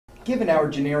Given our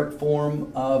generic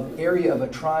form of area of a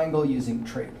triangle using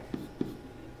trig,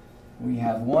 we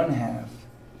have 1/2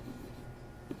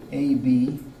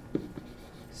 AB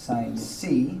sine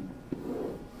C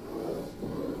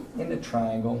in a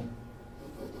triangle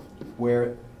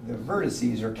where the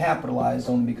vertices are capitalized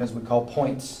only because we call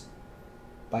points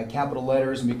by capital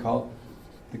letters and we call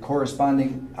the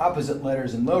corresponding opposite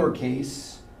letters in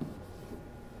lowercase.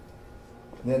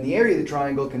 Then the area of the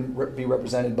triangle can be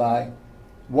represented by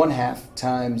 1/2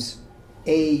 times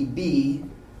AB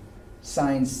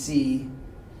sine C,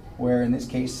 where in this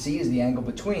case C is the angle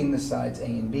between the sides A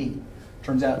and B.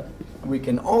 Turns out we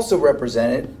can also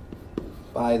represent it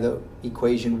by the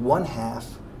equation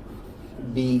 1/2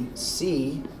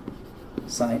 BC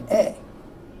sine A.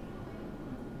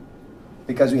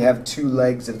 Because we have two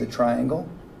legs of the triangle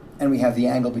and we have the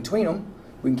angle between them,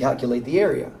 we can calculate the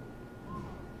area.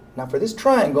 Now for this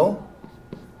triangle,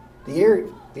 the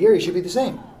area should be the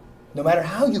same, no matter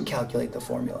how you calculate the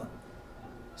formula.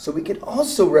 So we could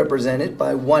also represent it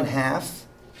by 1/2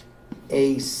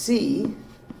 AC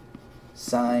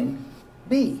sine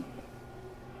B.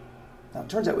 Now it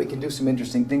turns out we can do some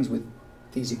interesting things with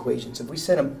these equations. If we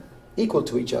set them equal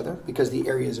to each other, because the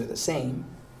areas are the same,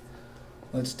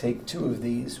 let's take two of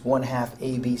these, 1/2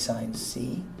 AB sine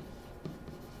C,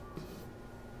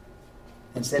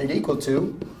 and set it equal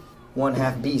to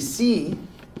 1/2 BC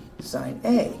sine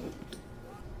A.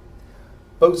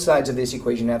 Both sides of this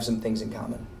equation have some things in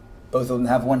common. Both of them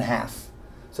have 1/2.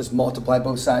 So let's multiply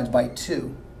both sides by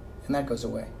 2, and that goes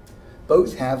away.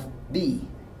 Both have B.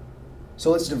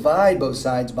 So let's divide both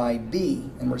sides by B,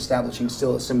 and we're establishing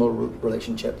still a similar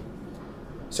relationship.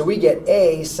 So we get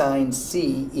A sine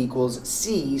C equals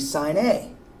C sine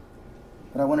A.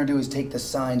 What I want to do is take the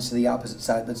signs to the opposite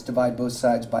side. Let's divide both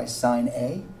sides by sine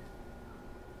A.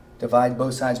 Divide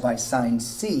both sides by sine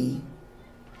C.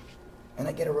 And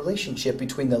I get a relationship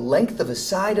between the length of a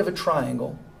side of a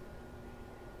triangle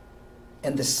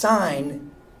and the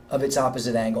sine of its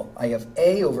opposite angle. I have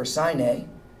A over sine A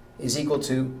is equal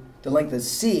to the length of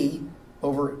C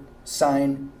over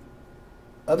sine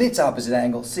of its opposite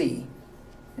angle, C.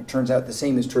 It turns out the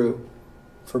same is true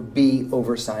for B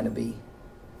over sine of B.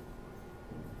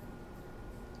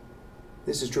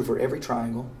 This is true for every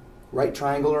triangle, right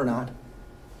triangle or not.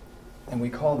 And we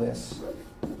call this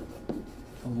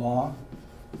the law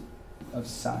of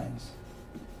sines.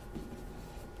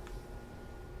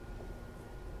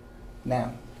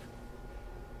 Now,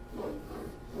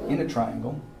 in a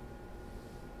triangle,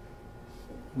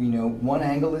 we know one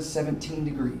angle is 17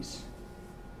 degrees.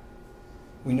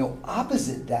 We know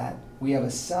opposite that, we have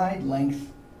a side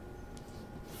length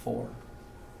 4.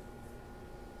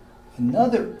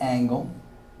 Another angle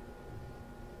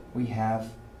we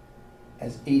have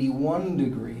as 81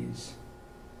 degrees.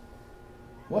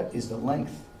 What is the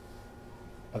length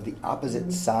of the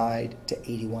opposite side to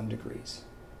 81 degrees?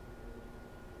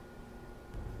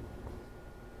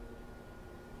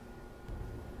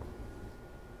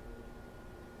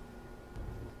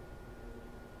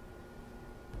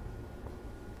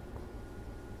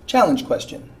 Challenge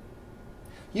question.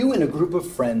 You and a group of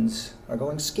friends are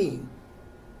going skiing.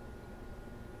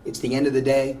 It's the end of the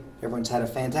day. Everyone's had a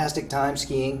fantastic time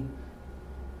skiing.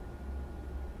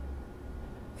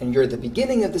 And you're at the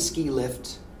beginning of the ski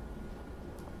lift,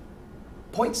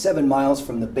 0.7 miles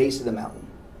from the base of the mountain.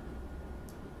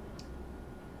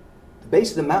 The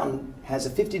base of the mountain has a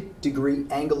 50-degree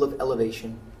angle of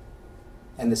elevation,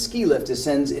 and the ski lift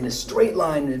descends in a straight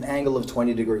line at an angle of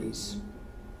 20 degrees.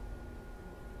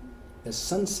 The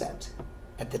sunset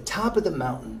at the top of the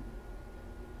mountain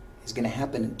is going to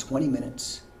happen in 20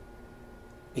 minutes.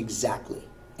 Exactly.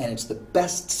 And it's the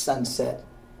best sunset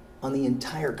on the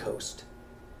entire coast.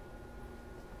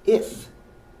 If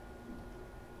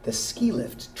the ski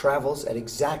lift travels at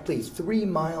exactly 3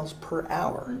 miles per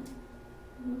hour,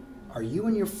 are you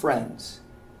and your friends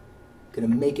going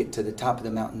to make it to the top of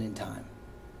the mountain in time?